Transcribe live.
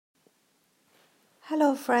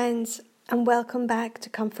Hello friends, and welcome back to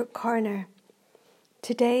Comfort Corner.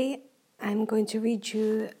 Today I'm going to read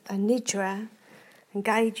you a Nidra and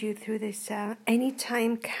guide you through this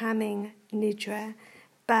Anytime Calming Nidra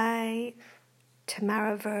by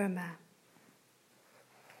Tamara Verma.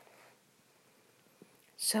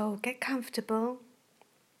 So get comfortable,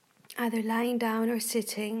 either lying down or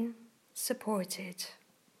sitting, supported.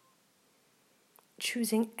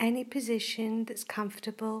 Choosing any position that's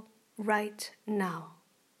comfortable right now.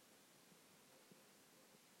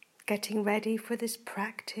 Getting ready for this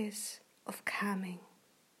practice of calming.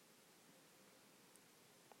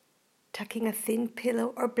 Tucking a thin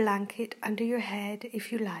pillow or blanket under your head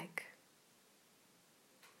if you like.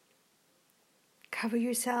 Cover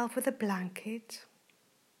yourself with a blanket.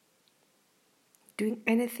 Doing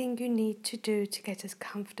anything you need to do to get as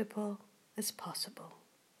comfortable as possible.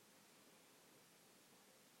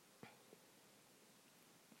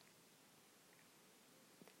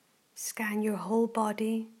 Scan your whole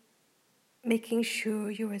body, making sure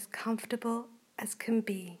you're as comfortable as can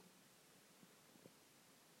be.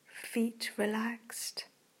 Feet relaxed,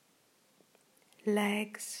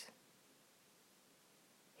 legs,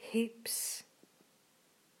 hips,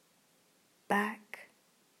 back,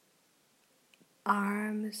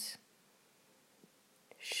 arms,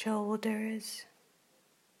 shoulders,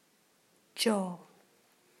 jaw,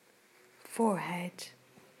 forehead.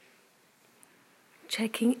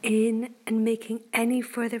 Checking in and making any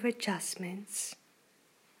further adjustments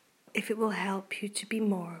if it will help you to be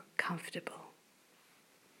more comfortable.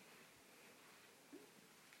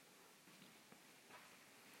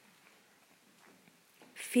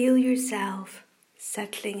 Feel yourself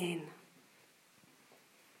settling in.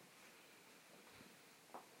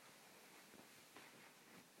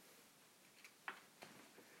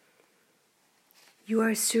 You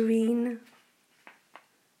are serene,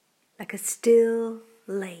 like a still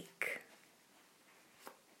lake.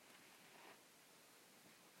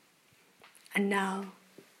 And now,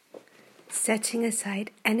 setting aside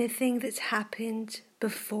anything that's happened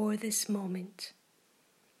before this moment.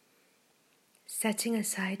 Setting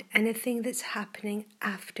aside anything that's happening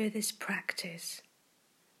after this practice.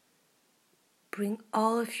 Bring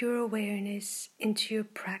all of your awareness into your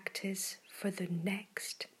practice for the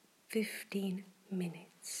next 15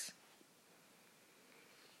 minutes.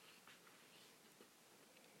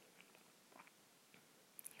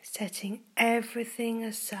 Setting everything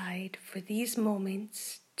aside for these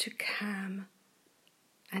moments to calm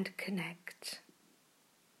and connect.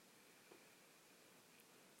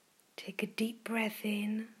 Take a deep breath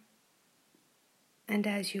in, and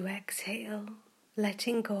as you exhale,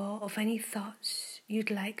 letting go of any thoughts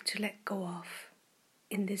you'd like to let go of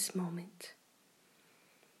in this moment.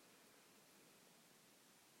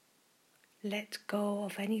 Let go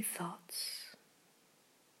of any thoughts.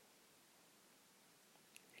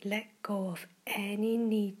 Let go of any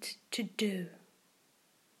need to do.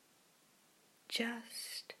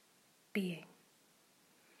 Just being.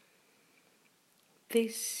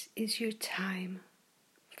 This is your time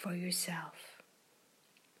for yourself.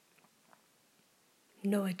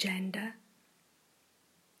 No agenda,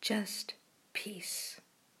 just peace.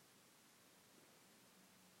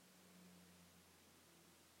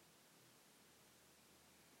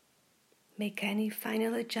 Make any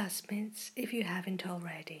final adjustments if you haven't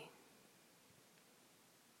already.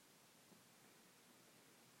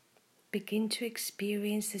 Begin to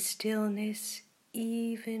experience the stillness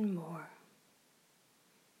even more.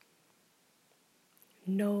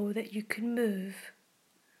 Know that you can move,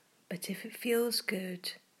 but if it feels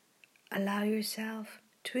good, allow yourself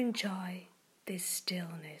to enjoy this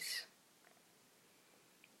stillness,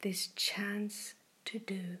 this chance to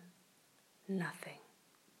do nothing.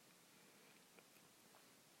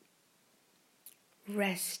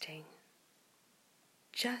 Resting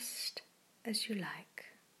just as you like.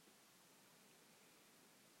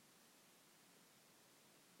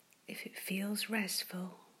 If it feels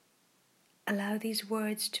restful, allow these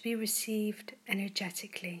words to be received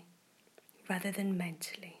energetically rather than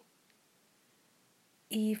mentally.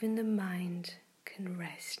 Even the mind can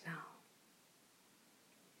rest now.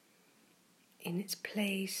 In its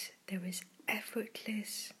place, there is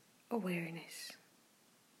effortless awareness.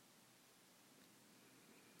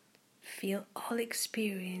 Feel all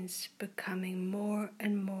experience becoming more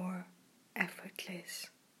and more effortless,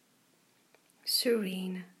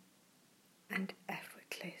 serene and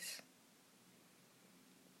effortless.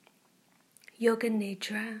 Yoga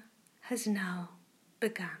Nidra has now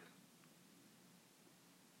begun.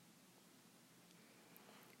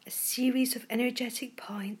 A series of energetic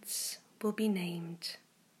points will be named.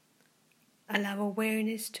 Allow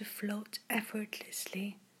awareness to float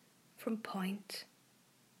effortlessly from point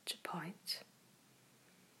to point.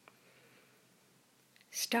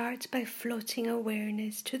 Start by floating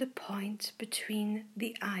awareness to the point between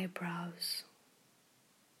the eyebrows.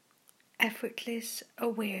 Effortless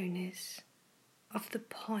awareness of the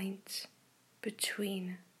point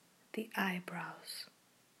between the eyebrows.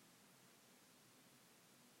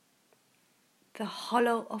 The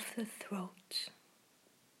hollow of the throat.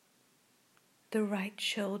 The right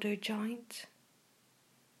shoulder joint.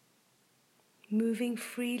 Moving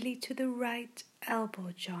freely to the right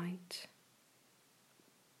elbow joint.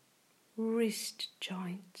 Wrist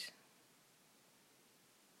joint.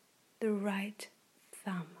 The right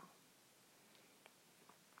thumb.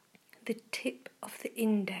 The tip of the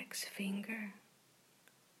index finger.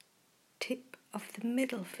 Tip of the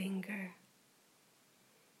middle finger.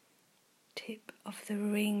 Tip of the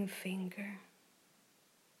ring finger.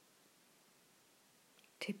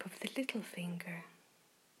 Tip of the little finger.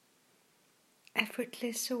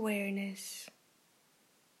 Effortless awareness.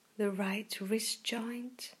 The right wrist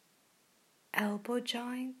joint. Elbow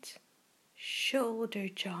joint, shoulder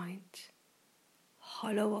joint,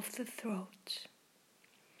 hollow of the throat.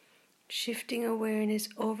 Shifting awareness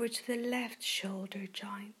over to the left shoulder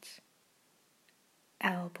joint,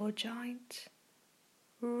 elbow joint,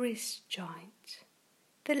 wrist joint,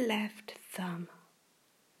 the left thumb,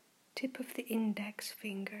 tip of the index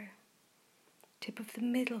finger, tip of the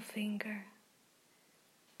middle finger,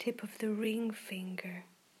 tip of the ring finger,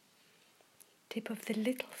 tip of the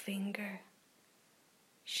little finger.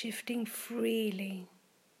 Shifting freely,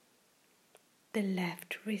 the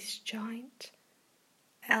left wrist joint,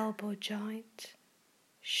 elbow joint,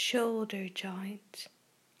 shoulder joint,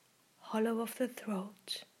 hollow of the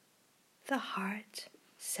throat, the heart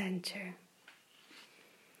center,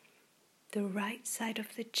 the right side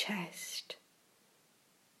of the chest,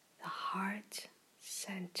 the heart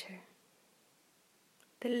center,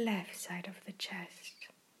 the left side of the chest,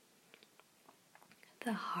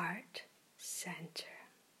 the heart center.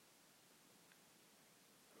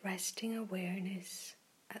 Resting awareness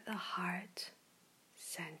at the heart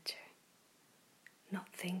center. Not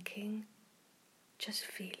thinking, just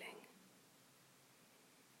feeling.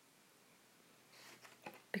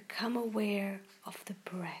 Become aware of the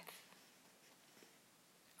breath.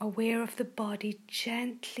 Aware of the body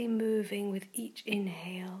gently moving with each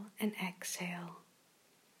inhale and exhale.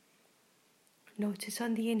 Notice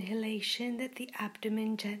on the inhalation that the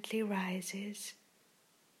abdomen gently rises.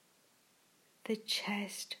 The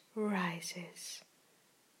chest rises,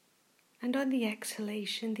 and on the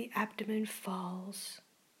exhalation the abdomen falls,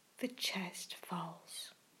 the chest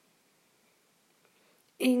falls.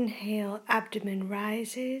 Inhale, abdomen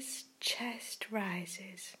rises, chest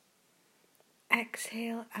rises.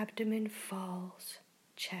 Exhale, abdomen falls,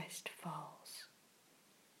 chest falls.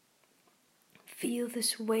 Feel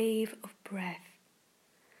this wave of breath,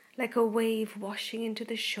 like a wave washing into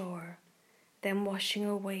the shore, then washing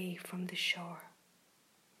away from the shore.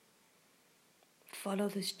 Follow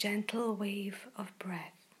this gentle wave of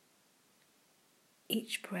breath,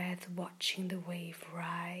 each breath watching the wave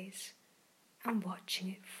rise and watching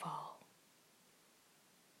it fall.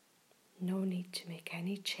 No need to make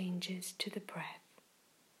any changes to the breath,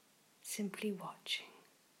 simply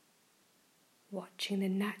watching the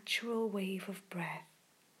natural wave of breath,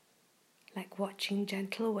 like watching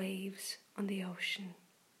gentle waves on the ocean.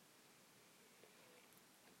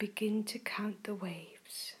 Begin to count the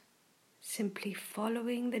waves, simply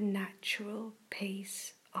following the natural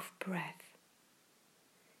pace of breath.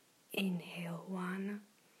 Inhale 1,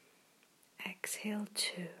 exhale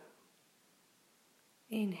 2.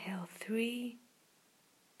 Inhale 3,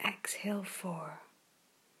 exhale 4,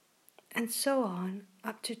 and so on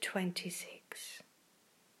up to 26.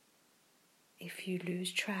 If you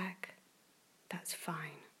lose track, that's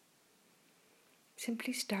fine.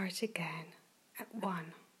 Simply start again at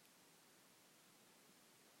 1.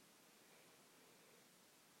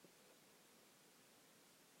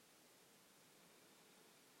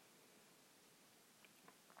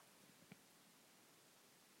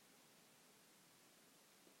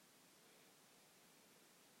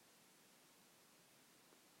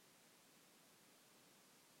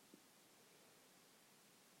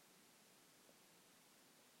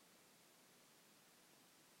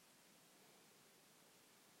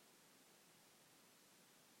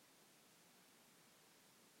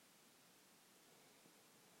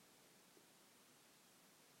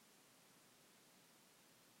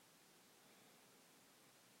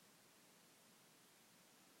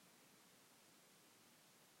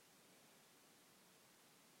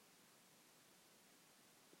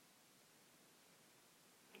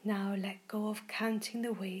 Now let go of counting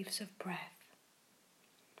the waves of breath.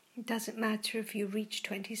 It doesn't matter if you reach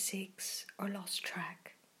 26 or lost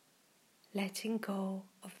track. Letting go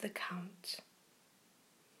of the count.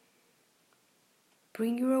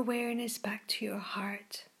 Bring your awareness back to your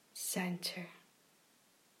heart center.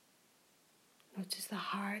 Notice the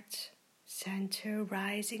heart center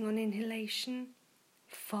rising on inhalation,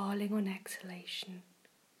 falling on exhalation.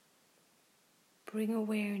 Bring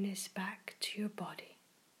awareness back to your body.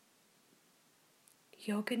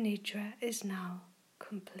 Yoga Nidra is now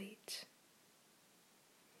complete.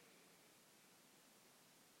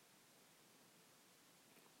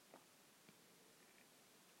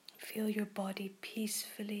 Feel your body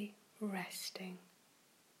peacefully resting.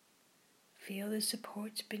 Feel the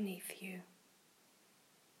supports beneath you.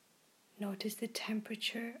 Notice the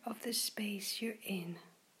temperature of the space you're in.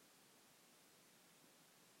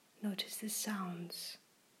 Notice the sounds.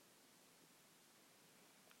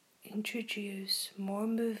 Introduce more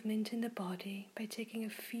movement in the body by taking a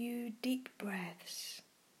few deep breaths.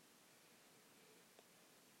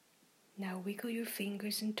 Now wiggle your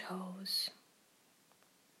fingers and toes.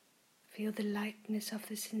 Feel the lightness of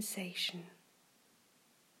the sensation.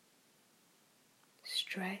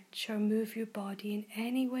 Stretch or move your body in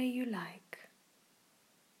any way you like.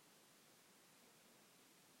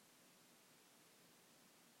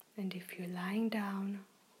 And if you're lying down,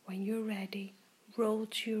 when you're ready, roll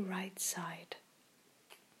to your right side.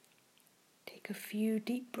 Take a few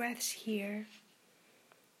deep breaths here,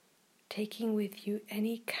 taking with you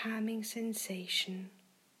any calming sensation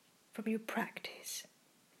from your practice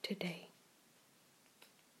today.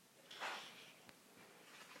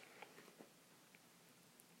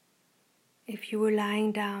 If you were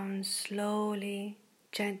lying down, slowly,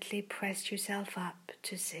 gently press yourself up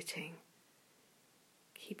to sitting.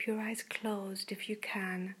 Keep your eyes closed if you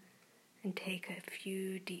can, and take a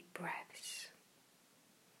few deep breaths.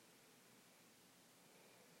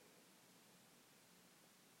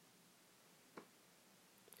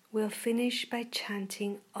 We'll finish by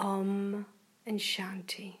chanting Om and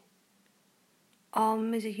Shanti.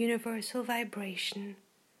 Om is a universal vibration.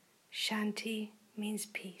 Shanti means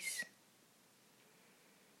peace.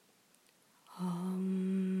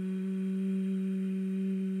 Om.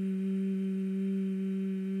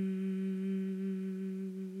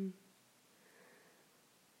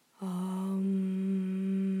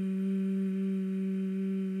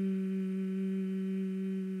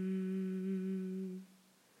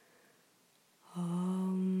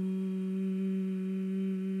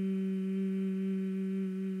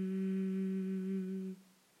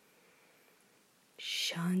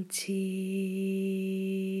 Shanti,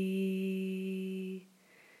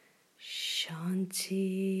 Shanti,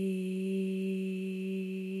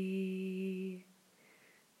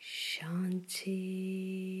 Shanti.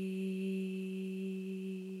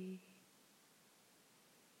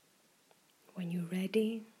 When you're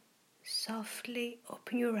ready, softly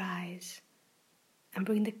open your eyes and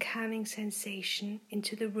bring the calming sensation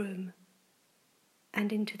into the room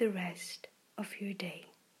and into the rest of your day.